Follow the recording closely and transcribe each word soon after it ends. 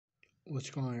What's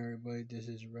going on, everybody? This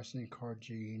is Wrestling Card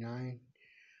G9.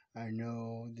 I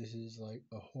know this is like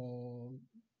a whole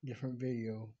different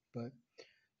video, but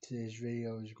today's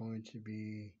video is going to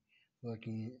be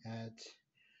looking at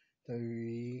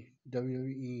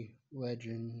WWE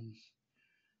Legends,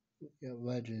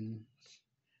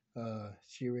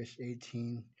 Series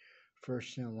 18,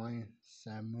 first in line,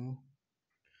 Samu.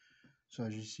 So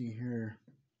as you see here,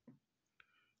 it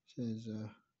says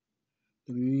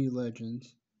WWE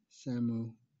Legends,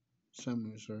 Samu,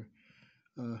 sorry.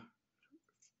 Uh,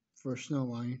 First snow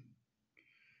line,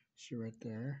 see right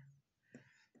there.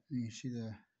 And you see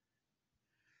the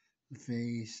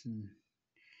face, and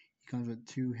he comes with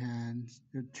two hands,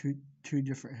 two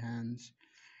different hands,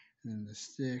 and then the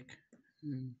stick,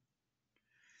 and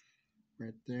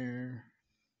right there.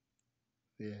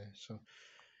 Yeah, so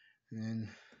and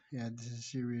then this is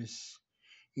series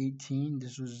 18.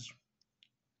 This was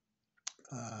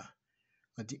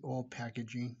like the old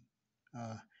packaging.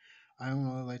 Uh, I don't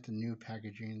really like the new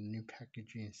packaging. The new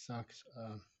packaging sucks.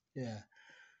 Yeah.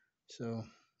 So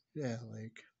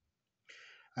like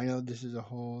I know this is a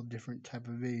whole different type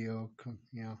of video,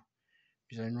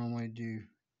 because I normally do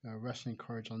wrestling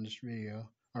cards on this video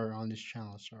or on this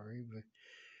channel. Sorry, but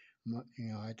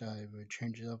I thought I would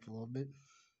change it up a little bit.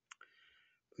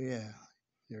 But yeah,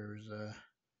 there's the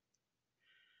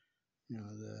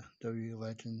W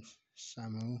Legends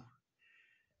Samu,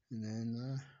 and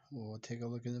then we'll take a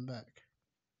look at the back.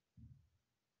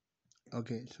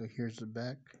 Okay, so here's the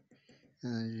back,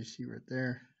 and as you see right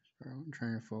there, I'm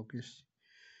trying to focus.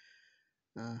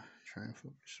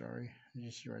 Sorry, as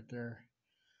you see right there,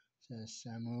 it says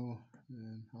Samu,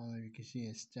 and all you can see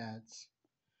is stats.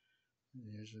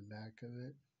 There's the back of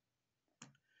it.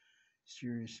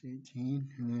 Series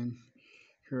 18, and then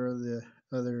here are the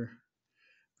other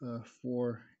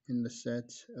four in the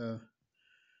set.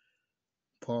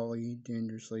 Paulie,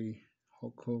 Dangerously,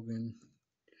 Hulk Hogan,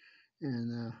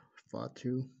 and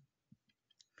Fatu,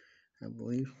 I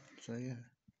believe. So yeah,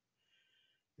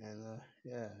 and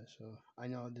so I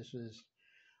know this is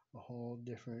a whole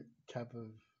different type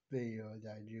of video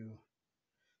that I do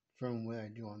from what I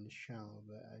do on this channel,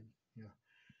 but I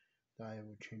thought I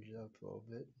would change it up a little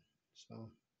bit.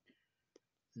 So,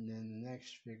 and then the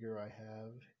next figure I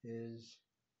have is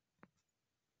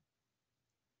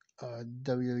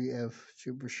WWF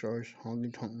Superstars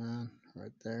Honky Tonk Man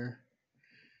right there.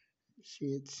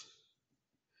 See, it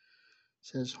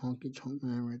says Honky Tonk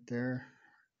Man right there.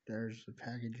 There's the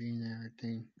packaging and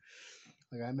everything.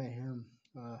 Like I met him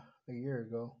a year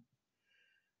ago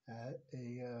at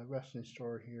a wrestling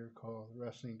store here called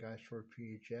Wrestling Guy Store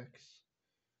PHX.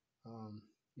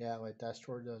 Like that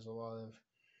store does a lot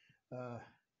of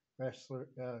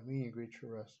meet and greets for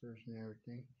wrestlers and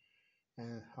everything.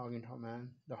 And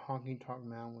the Honky Tonk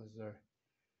Man was their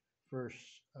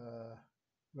first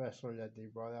wrestler that they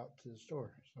brought out to the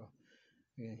store. So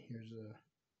again, here's the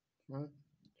front,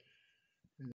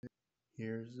 and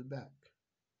here's the back.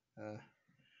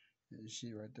 You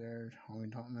see right there,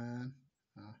 Honky Tonk Man.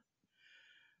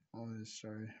 All this.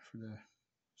 Sorry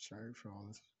for all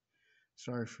this.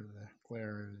 Sorry for the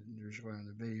glare there's going on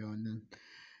the video. And then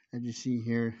as you see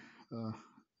here,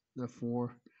 the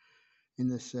four in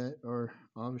the set are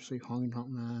obviously Honky Tonk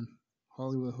Man,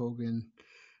 Hollywood Hogan,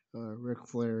 Ric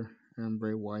Flair, and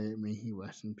Bray Wyatt. May he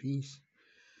rest in peace.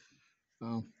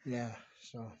 So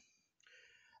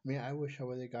I wish I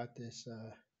would have got this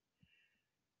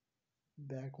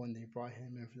back when they brought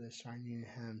him in for the signing and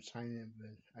had him sign it,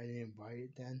 but I didn't buy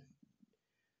it then.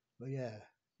 But yeah,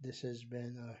 this has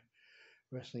been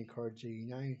Wrestling Cards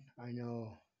 89. I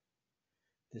know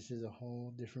this is a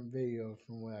whole different video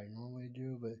from what I normally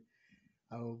do, but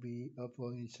I will be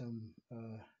uploading some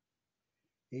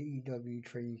AEW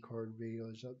trading card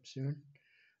videos up soon.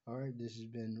 Alright, this has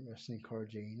been Wrestling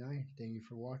Cards 89. Thank you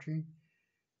for watching,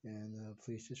 and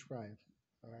please subscribe.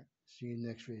 Alright, see you in the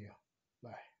next video.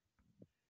 Bye.